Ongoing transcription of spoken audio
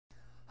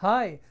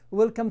Hi,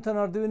 welcome to an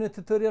Arduino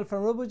tutorial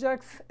from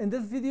Robojax. In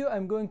this video,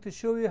 I'm going to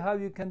show you how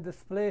you can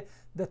display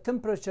the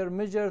temperature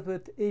measured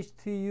with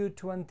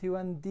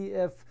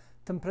HTU21D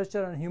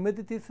temperature and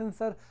humidity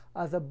sensor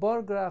as a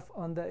bar graph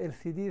on the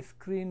LCD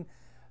screen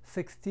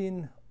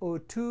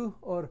 1602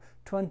 or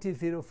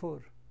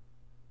 2004.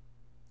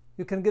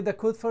 You can get the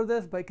code for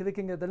this by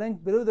clicking at the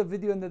link below the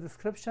video in the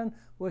description,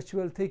 which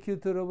will take you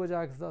to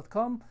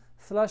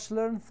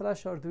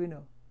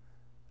robojax.com/learn/Arduino.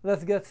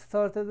 Let's get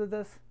started with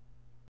this.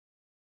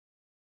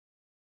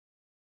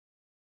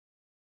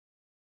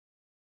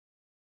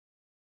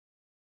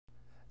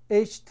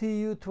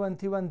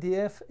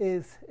 HTU21DF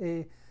is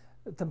a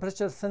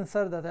temperature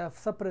sensor that I have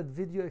separate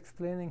video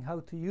explaining how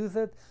to use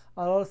it.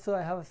 I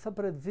have a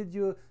separate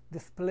video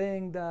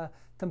displaying the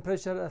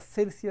temperature as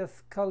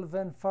Celsius,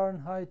 Kelvin,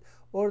 Fahrenheit,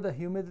 or the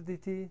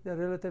humidity, the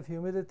relative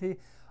humidity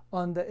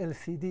on the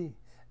LCD.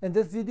 In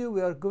this video, we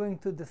are going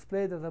to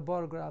display it as a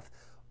bar graph.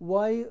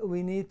 Why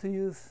we need to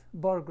use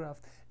bar graph?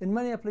 In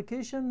many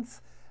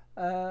applications,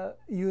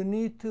 you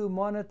need to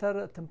monitor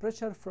a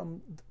temperature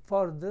from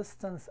far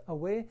distance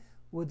away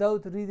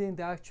without reading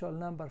the actual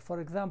number.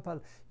 For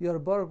example, your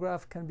bar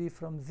graph can be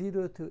from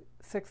 0 to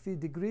 60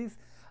 degrees,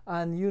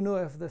 and you know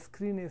if the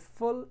screen is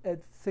full,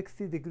 it's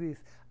 60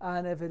 degrees,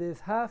 and if it is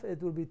half,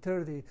 it will be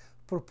 30.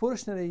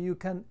 Proportionally, you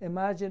can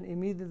imagine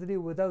immediately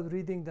without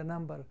reading the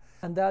number,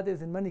 and that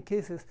is in many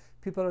cases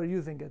people are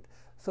using it.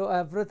 So I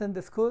have written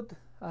this code,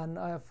 and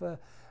I have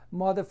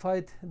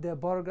modified the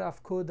bar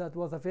graph code that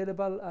was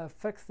available. I have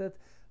fixed it,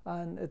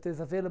 and it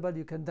is available.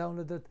 You can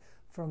download it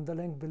from the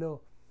link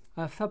below.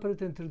 I have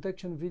separate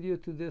introduction video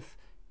to this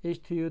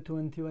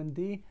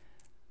HTU21D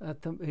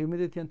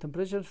humidity and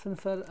temperature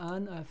sensor,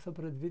 and I have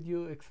separate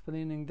video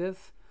explaining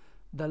this.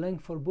 The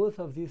link for both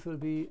of these will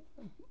be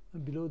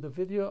below the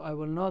video. I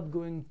will not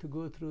going to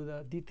go through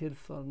the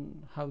details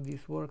on how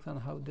this works and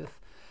how this.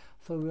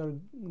 So we are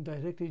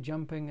directly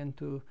jumping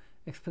into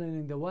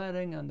explaining the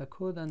wiring and the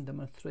code and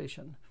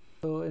demonstration.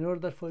 So in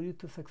order for you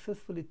to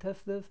successfully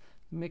test this,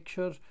 make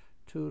sure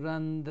to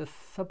run this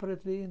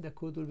separately. The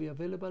code will be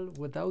available.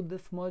 Without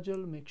this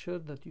module, make sure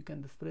that you can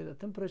display the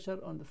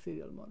temperature on the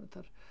serial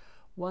monitor.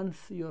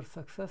 Once you're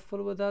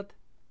successful with that,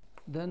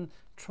 then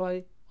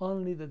try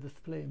only the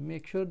display.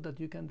 Make sure that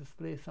you can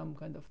display some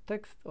kind of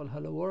text or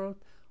hello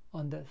world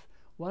on this.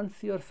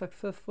 Once you're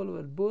successful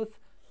with both,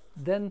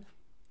 then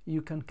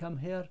you can come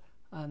here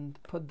and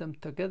put them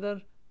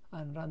together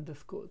and run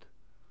this code.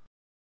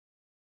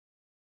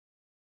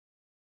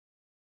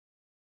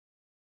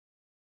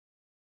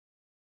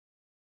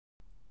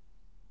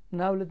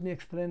 Now let me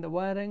explain the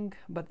wiring,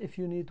 but if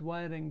you need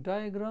wiring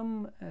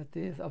diagram, it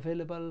is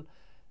available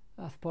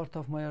as part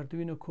of my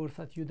Arduino course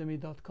at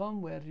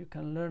udemy.com, where you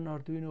can learn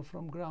Arduino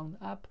from ground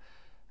up,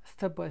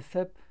 step by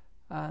step,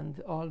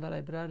 and all the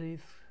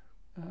libraries,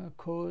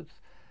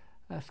 codes,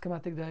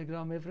 schematic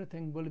diagram,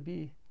 everything will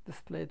be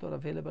displayed or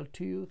available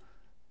to you.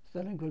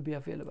 The link will be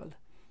available.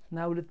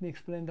 Now let me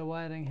explain the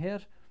wiring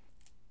here.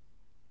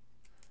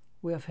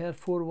 We have here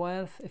 4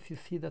 wires. If you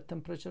see the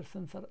temperature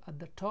sensor at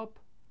the top,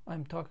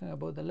 I'm talking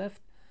about the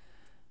left.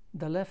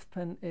 The left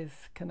pin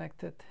is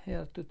connected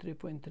here to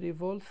 3.3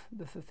 volts.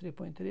 This is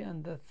 3.3,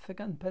 and the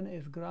second pin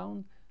is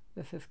ground.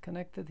 This is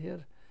connected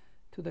here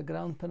to the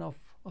ground pin of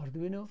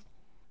Arduino.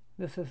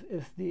 This is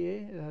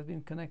SDA. It has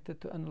been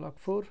connected to analog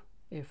 4,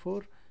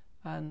 A4,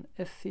 and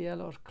SCL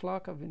or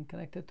clock have been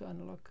connected to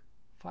analog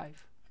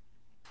 5.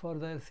 For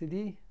the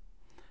LCD,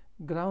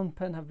 ground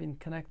pin have been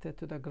connected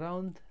to the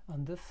ground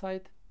on this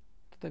side,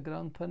 to the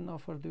ground pin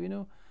of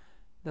Arduino.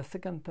 The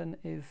second pin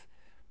is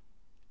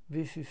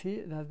VCC.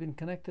 It has been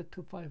connected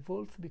to 5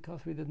 volts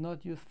because we did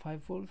not use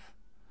 5 volts.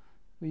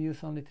 We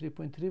use only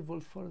 3.3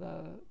 volts for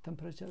the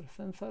temperature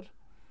sensor.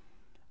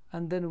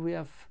 And then we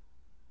have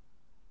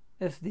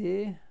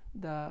SDA,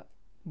 the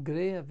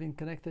gray, have been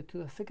connected to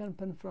the second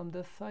pin from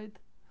this side.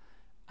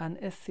 And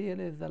SCL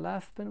is the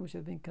last pin, which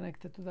has been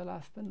connected to the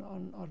last pin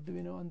on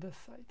Arduino on this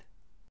side.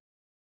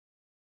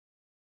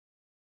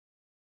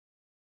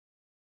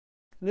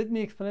 Let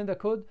me explain the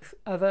code.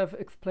 As I've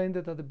explained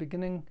it at the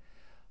beginning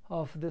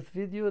of this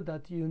video,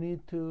 that you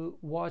need to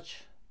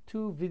watch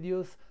 2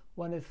 videos.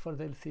 One is for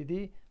the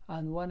LCD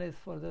and one is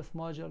for this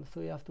module.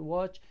 So you have to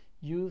watch,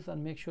 use,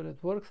 and make sure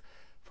it works.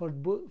 For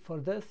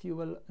this, you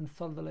will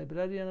install the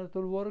library and it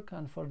will work.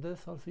 And for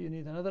this also, you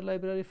need another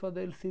library for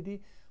the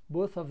LCD.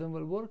 Both of them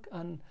will work.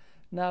 And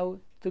now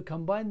to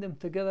combine them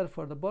together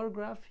for the bar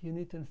graph, you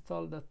need to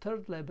install the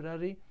third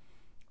library,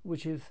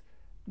 which is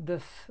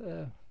this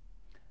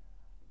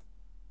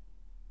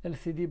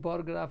LCD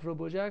bar graph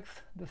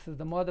Robojax. This is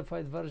the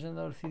modified version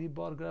of LCD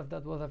bar graph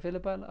that was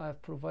available. I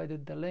have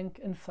provided the link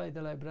inside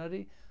the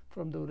library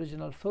from the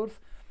original source.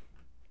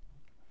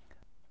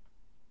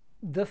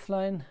 This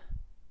line,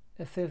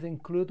 it says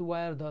include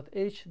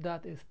wire.h.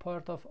 That is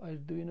part of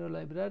Arduino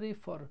library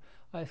for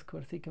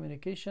I2C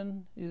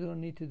communication. You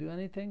don't need to do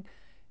anything.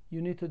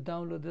 You need to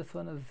download this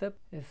one as zip.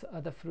 It's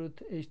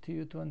Adafruit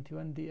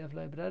HTU21DF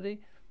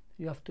library.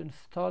 You have to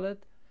install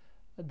it.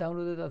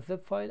 Download it as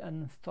zip file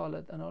and install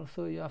it, and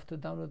also you have to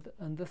download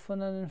and this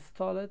one and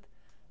install it.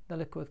 the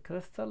liquid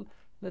crystal.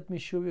 Let me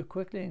show you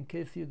quickly in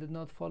case you did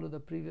not follow the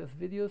previous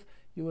videos.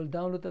 You will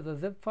download as a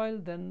zip file,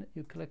 then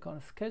you click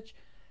on sketch,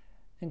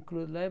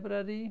 include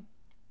library,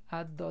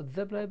 add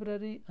 .zip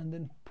library, and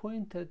then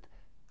point it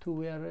to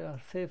where you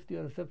are saved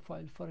your zip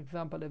file. For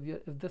example, if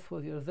this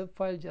was your zip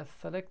file, just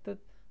select it,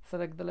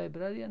 select the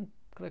library and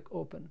click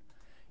open.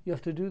 You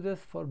have to do this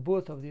for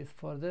both of these,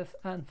 for this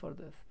and for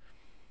this.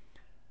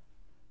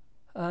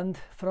 And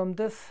from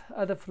this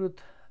Adafruit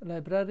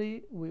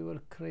library, we will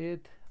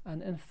create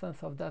an instance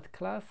of that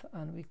class,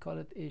 and we call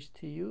it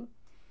HTU,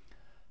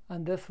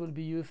 and this will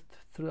be used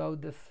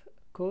throughout this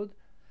code.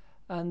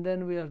 And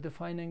then we are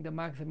defining the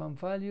maximum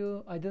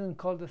value. I didn't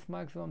call this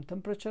maximum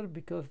temperature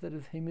because there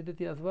is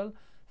humidity as well,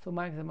 so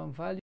maximum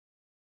value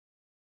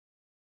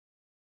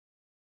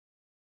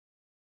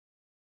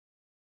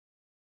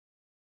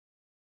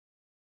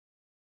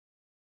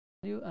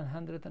and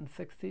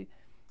 160.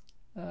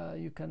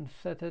 You can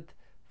set it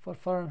for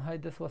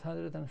Fahrenheit. This was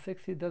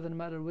 160, doesn't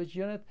matter which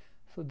unit.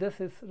 So this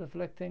is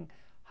reflecting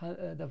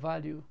the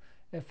value.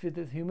 If it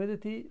is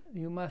humidity,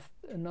 you must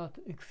not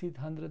exceed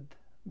 100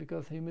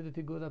 because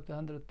humidity goes up to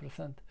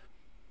 100%.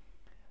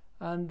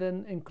 And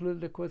then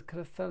include liquid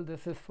crystal.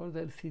 This is for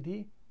the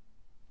LCD.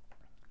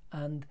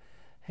 And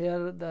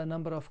here the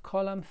number of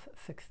columns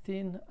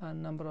 16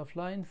 and number of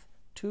lines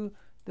 2.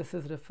 This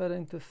is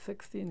referring to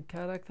 16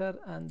 character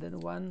and then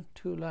 1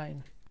 2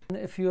 line. And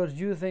if you are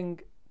using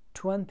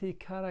 20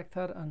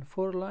 character and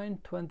 4 line,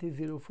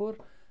 2004,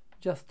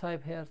 just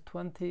type here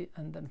 20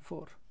 and then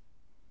 4.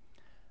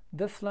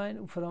 This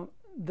line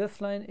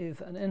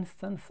is an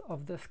instance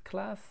of this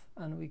class,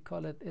 and we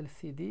call it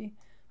LCD,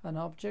 an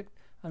object,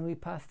 and we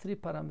pass 3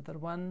 parameters,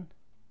 1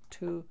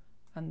 2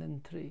 and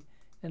then 3.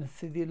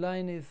 LCD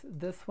line is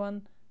this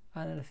one,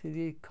 and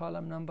LCD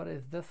column number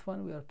is this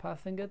one. We are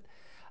passing it,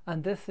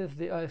 and this is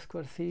the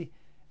I2C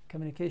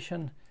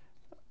communication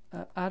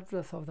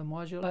address of the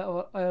module.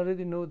 I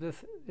already know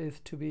this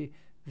is to be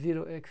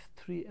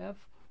 0x3f,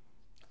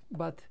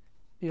 but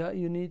yeah,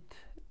 you need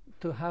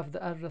to have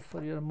the address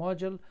for your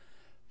module.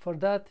 For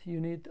that,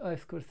 you need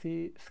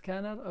I2C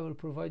scanner. I will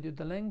provide you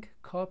the link.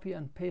 Copy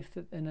and paste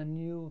it in a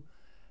new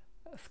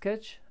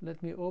sketch.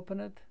 Let me open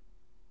it.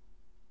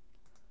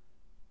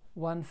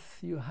 Once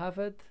you have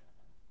it,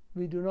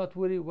 we do not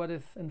worry what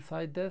is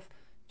inside this,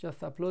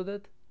 just upload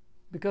it.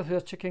 Because we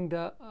are checking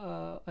the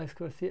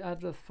I2C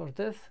address for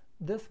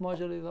this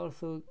module is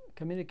also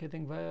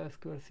communicating via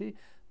I2C.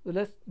 So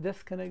let's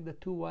disconnect the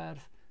 2 wires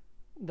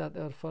that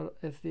are for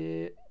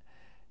SDA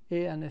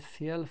and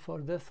SCL for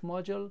this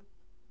module.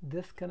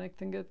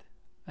 Disconnecting it,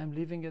 I'm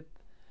leaving it,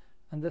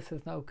 and this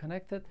is now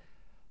connected.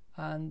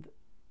 And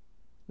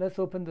let's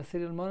open the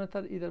serial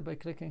monitor either by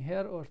clicking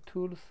here or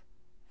Tools,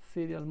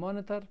 Serial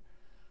Monitor,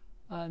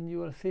 and you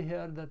will see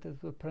here that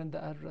it will print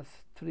the address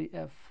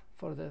 3F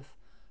for this,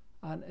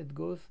 and it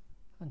goes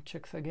and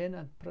checks again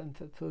and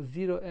prints it. So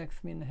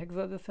 0x means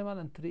hexadecimal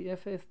and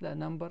 3F is the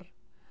number.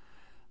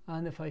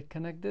 And if I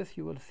connect this,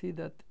 you will see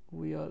that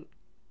we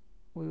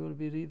will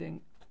be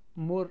reading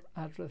more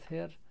address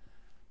here.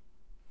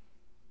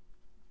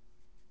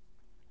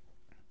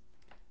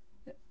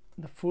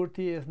 The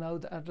 40 is now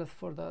the address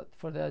for the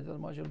other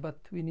module, but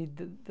we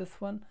need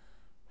this one.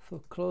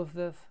 So close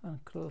this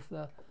and close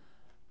the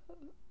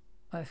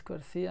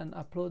I2C and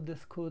upload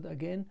this code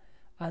again,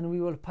 and we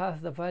will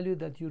pass the value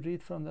that you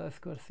read from the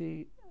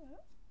I2C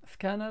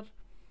scanner.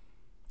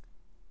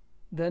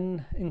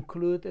 Then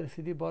include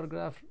LCD bar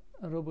graph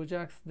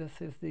Robojax.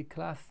 This is the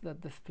class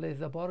that displays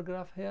the bar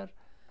graph here,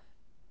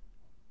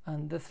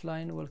 and this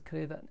line will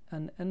create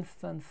an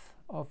instance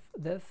of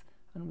this,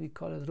 and we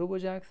call it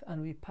Robojax,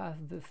 and we pass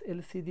this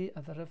LCD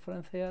as a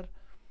reference here.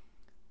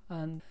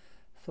 And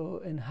so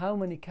in how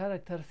many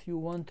characters you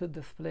want to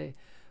display.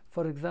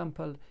 For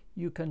example,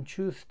 you can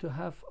choose to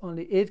have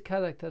only 8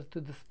 characters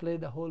to display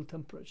the whole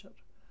temperature.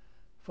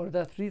 For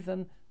that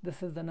reason,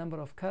 this is the number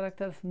of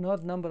characters,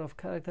 not number of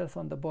characters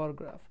on the bar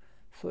graph.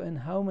 So in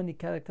how many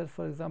characters,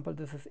 for example,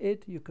 this is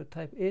 8, you could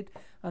type 8,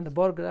 and the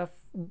bar graph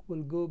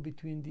will go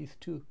between these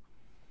two.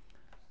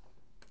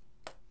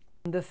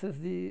 And this is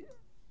the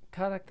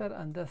character,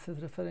 and this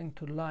is referring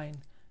to line,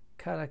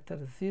 character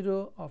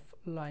 0 of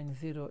line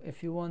 0.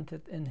 If you want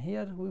it in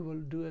here, we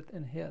will do it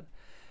in here.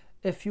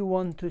 If you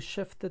want to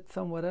shift it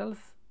somewhere else,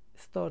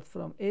 start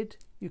from 8,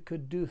 you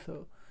could do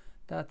so.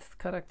 That's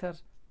character.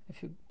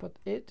 If you put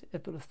 8,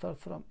 it will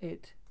start from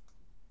 8,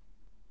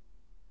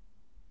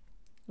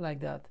 like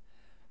that.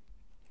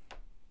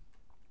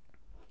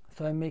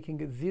 So I'm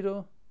making it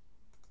 0.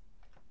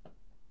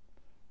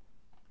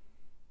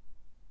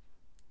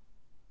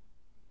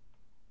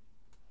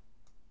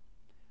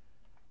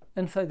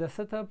 Inside the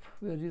setup,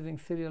 we are using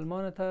serial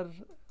monitor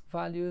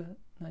value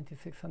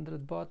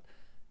 9600 baud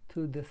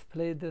to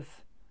display this.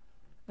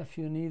 If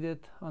you need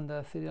it on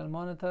the serial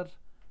monitor,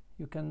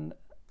 you can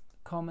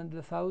comment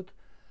this out.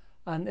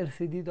 And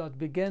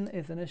LCD.begin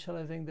is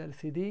initializing the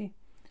LCD.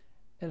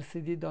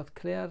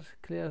 LCD.clear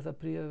clears the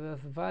previous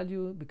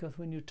value, because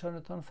when you turn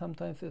it on,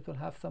 sometimes it will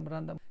have some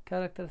random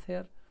characters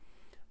here.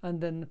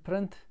 And then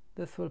print,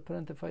 this will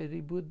print if I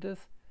reboot this.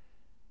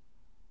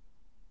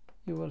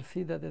 you will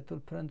see that it will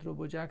print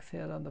Robojax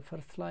here on the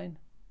first line.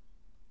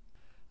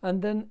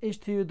 And then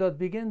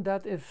HTU.begin,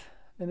 that is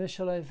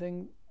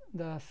initializing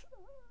the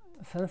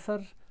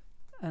sensor,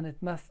 and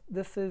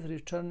this is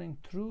returning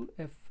true.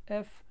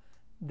 If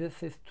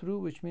this is true,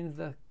 which means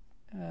the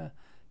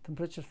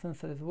temperature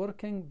sensor is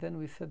working, then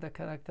we set the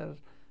character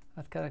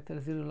at character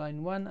 0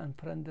 line 1 and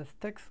print this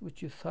text,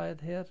 which you saw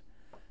it here.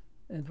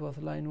 It was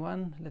line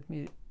 1. Let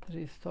me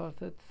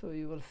restart it so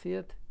you will see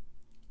it.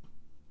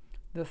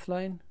 This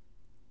line.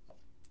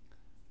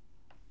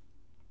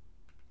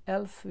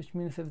 Else, which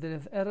means if there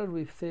is error,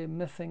 we say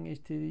missing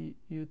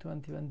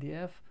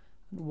HTU21D,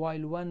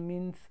 while 1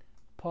 means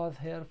pause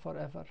here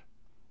forever.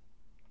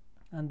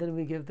 And then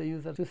we give the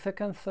user 2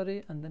 seconds,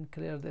 and then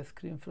clear the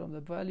screen from the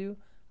value,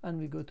 and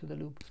we go to the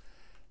loop.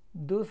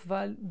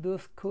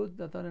 Those codes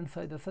that are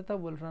inside the setup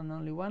will run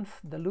only once.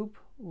 The loop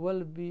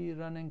will be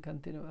running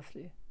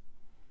continuously.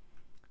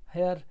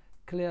 Here,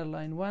 clear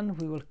line 1.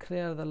 We will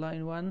clear the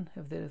line 1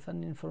 if there is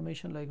any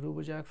information like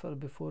Robojax or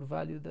before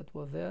value that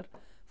was there.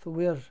 So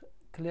we are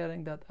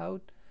clearing that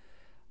out,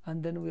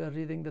 and then we are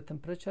reading the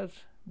temperature.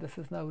 This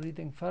is now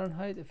reading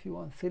Fahrenheit. If you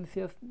want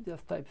Celsius,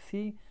 just type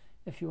C.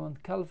 If you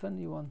want Kelvin,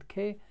 you want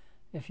K.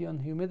 If you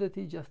want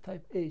humidity, just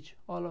type H.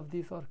 All of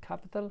these are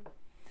capital,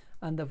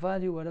 and the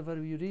value,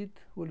 whatever you read,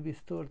 will be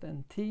stored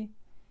in T.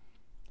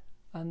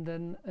 And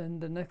then in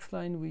the next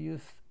line, we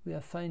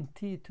assign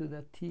T to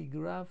the T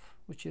graph,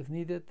 which is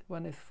needed.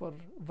 One is for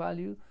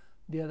value,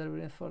 the other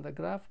one is for the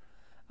graph.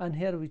 And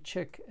here we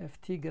check if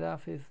T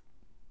graph is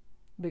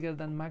bigger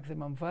than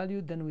maximum value,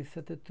 then we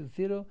set it to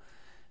 0,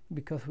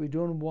 because we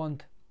don't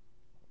want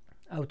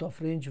out of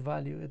range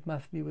value. It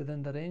must be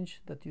within the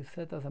range that you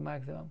set as a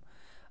maximum.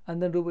 And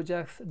then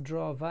Robojax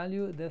draw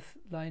value. This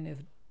line is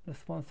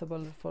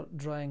responsible for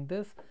drawing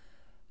this,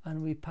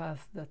 and we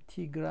pass the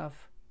T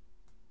graph.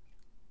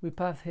 We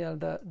pass here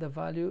the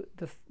value,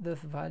 this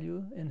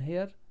value in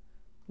here.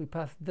 We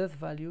pass this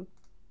value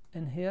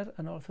in here,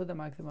 and also the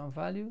maximum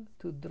value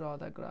to draw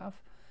the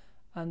graph.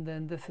 And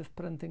then this is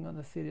printing on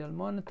the serial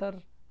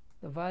monitor,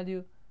 the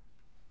value.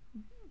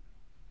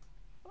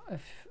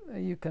 If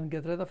you can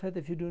get rid of it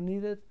if you don't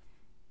need it.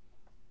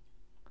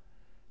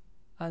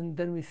 And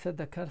then we set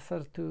the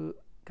cursor to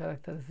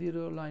character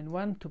 0 line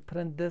 1 to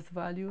print this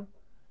value.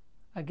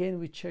 Again,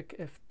 we check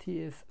if T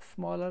is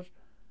smaller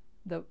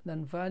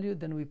than value,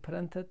 then we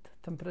print it,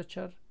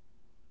 temperature.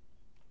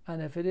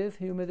 And if it is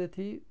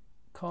humidity,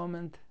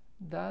 comment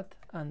that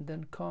and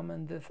then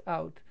comment this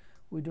out.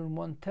 We don't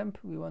want temp,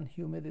 we want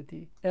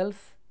humidity.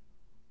 Else,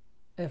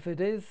 if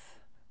it is,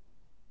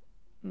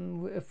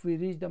 if we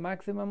reach the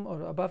maximum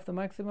or above the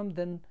maximum,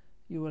 then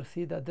you will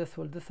see that this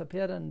will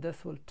disappear and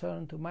this will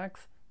turn to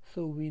max.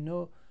 So we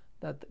know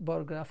that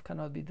bar graph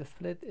cannot be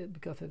displayed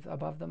because it's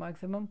above the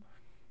maximum.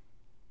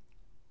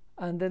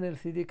 And then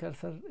LCD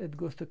cursor, it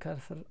goes to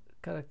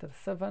character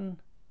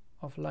 7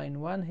 of line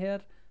 1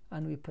 here,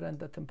 and we print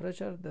the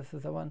temperature. This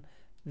is the one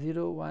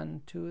 0,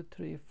 1, 2,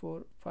 3,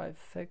 4, 5,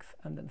 6,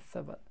 and then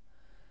 7.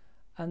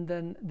 And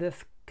then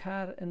this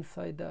char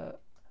inside the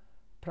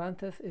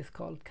parenthesis is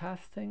called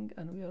casting,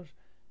 and we are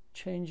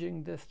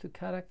changing this to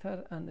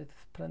character, and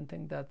it's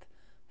printing that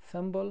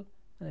symbol.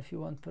 And if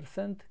you want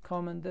percent,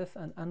 comment this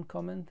and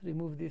uncomment,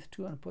 remove these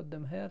two and put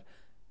them here.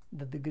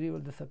 The degree will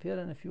disappear,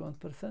 and if you want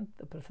percent,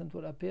 the percent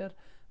will appear.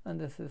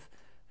 And this is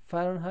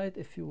Fahrenheit.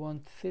 If you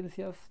want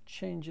Celsius,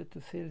 change it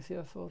to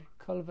Celsius or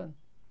Kelvin.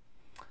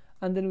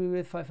 And then we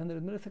wait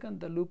 500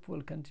 milliseconds. The loop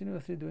will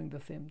continuously doing the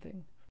same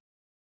thing.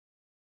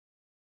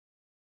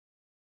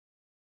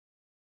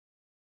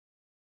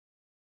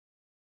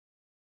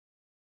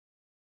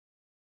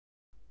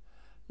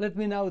 Let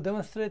me now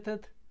demonstrate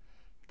it.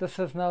 This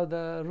is now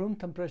the room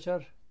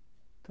temperature,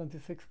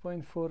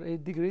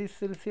 26.48 degrees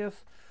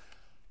Celsius.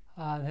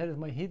 And here is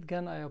my heat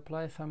gun. I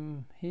apply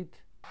some heat.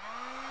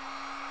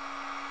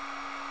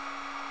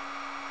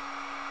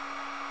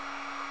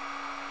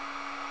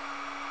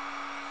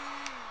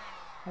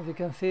 As you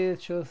can see,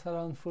 it shows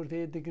around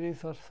 48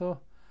 degrees or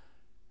so.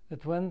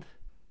 It went.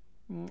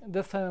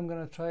 This time I'm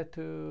going to try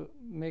to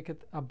make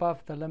it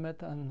above the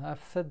limit, and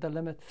I've set the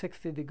limit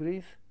 60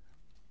 degrees.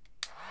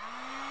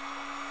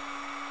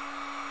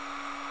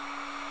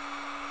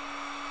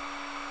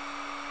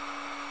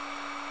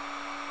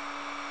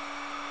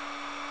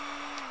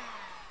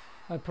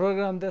 I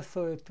programmed this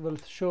so it will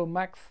show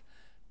max,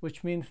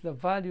 which means the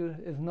value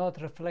is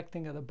not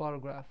reflecting at the bar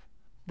graph.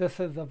 This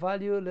is the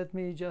value. Let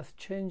me just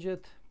change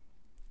it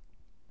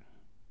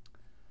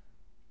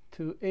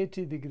to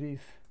 80 degrees.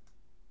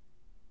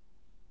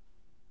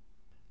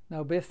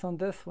 Now based on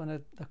this, when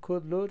the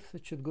code loads,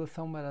 it should go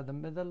somewhere at the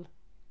middle.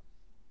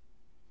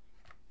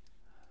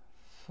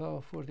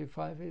 So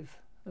 45 is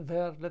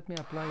there. Let me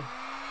apply.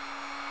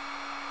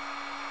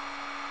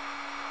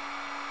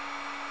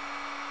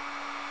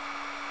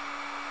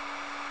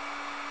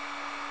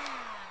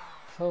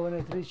 So when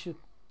it reaches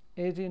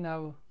 80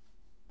 now,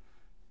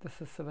 this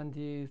is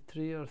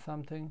 73 or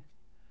something.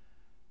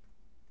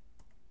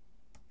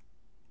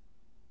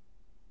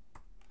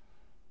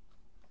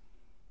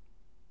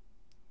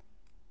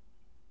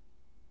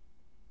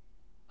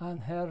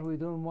 and here we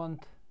don't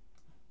want.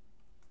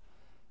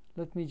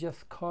 Let me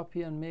just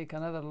copy and make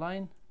another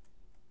line.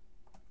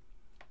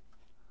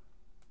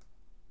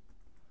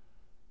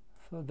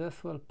 So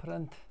this will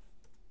print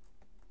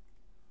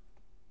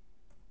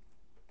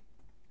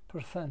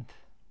 %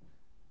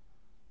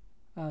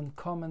 and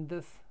comment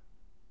this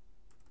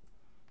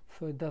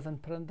so it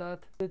doesn't print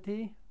that.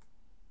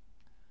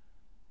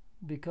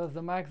 Because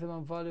the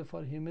maximum value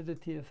for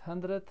humidity is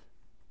 100,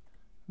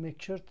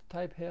 make sure to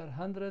type here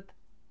 100.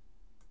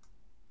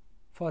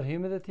 For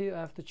humidity I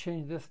have to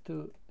change this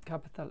to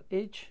capital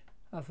H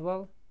as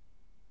well,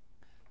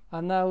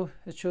 and now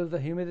it shows the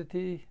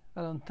humidity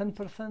around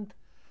 10%.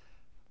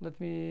 Let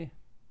me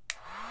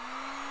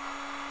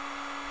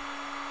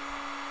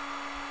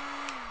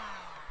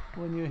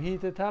when you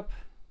heat it up,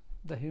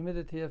 the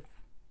humidity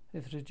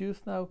is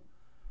reduced now.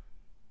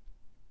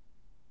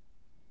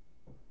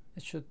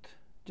 It should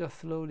just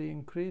slowly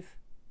increase.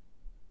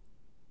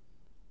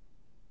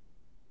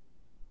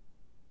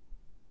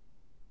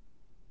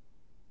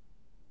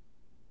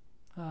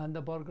 And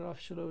the bar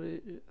graph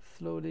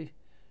slowly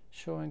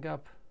showing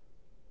up.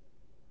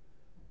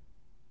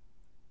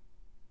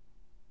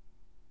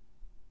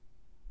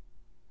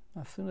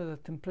 As soon as the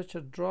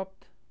temperature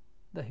dropped,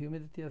 the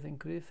humidity has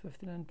increased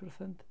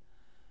 59%,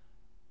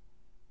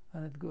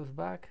 and it goes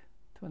back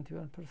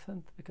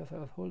 21% because I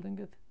was holding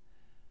it.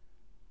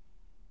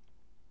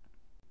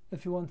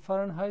 If you want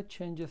Fahrenheit,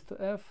 change this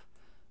to F.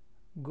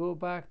 Go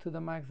back to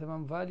the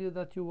maximum value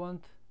that you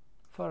want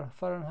for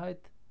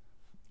Fahrenheit.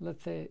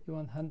 Let's say you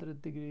want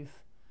 100 degrees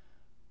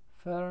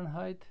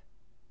Fahrenheit,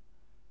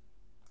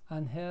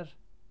 and here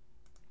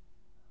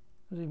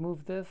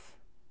remove this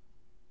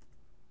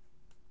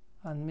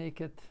and make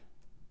it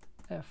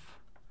F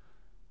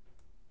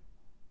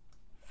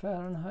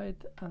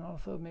Fahrenheit, and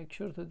also make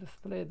sure to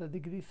display the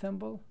degree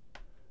symbol.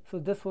 So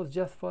this was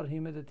just for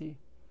humidity.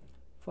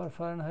 For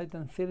Fahrenheit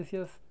and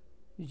Celsius,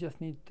 you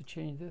just need to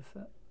change this.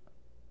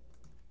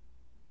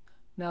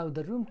 Now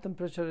the room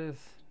temperature is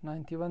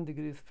 91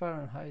 degrees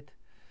Fahrenheit,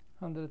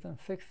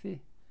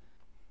 160.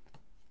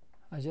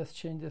 I just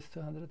change this to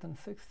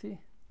 160.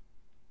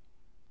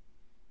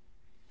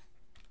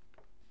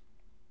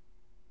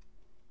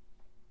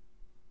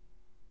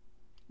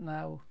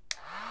 Now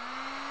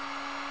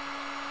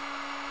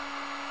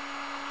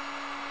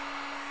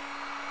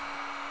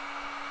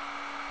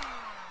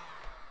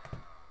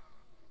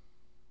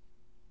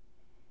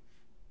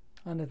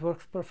and it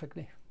works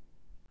perfectly.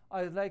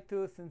 I would like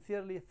to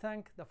sincerely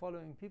thank the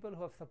following people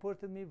who have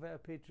supported me via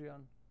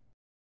Patreon.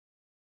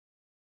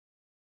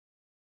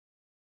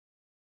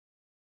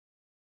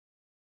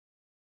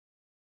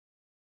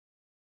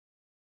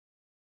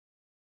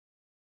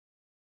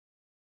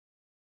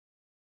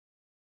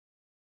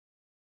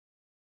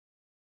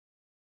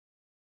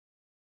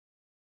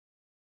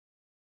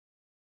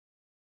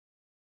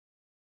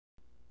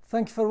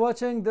 Thank you for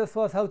watching. This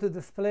was how to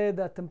display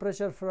the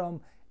temperature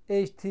from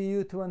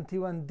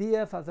HTU21D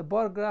as a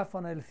bar graph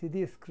on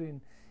LCD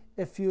screen.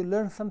 If you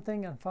learned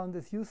something and found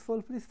this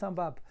useful, please thumb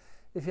up.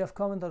 If you have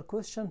comment or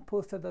question,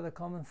 post it at the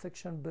comment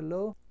section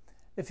below.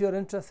 If you're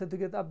interested to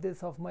get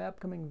updates of my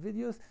upcoming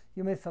videos,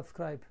 you may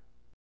subscribe.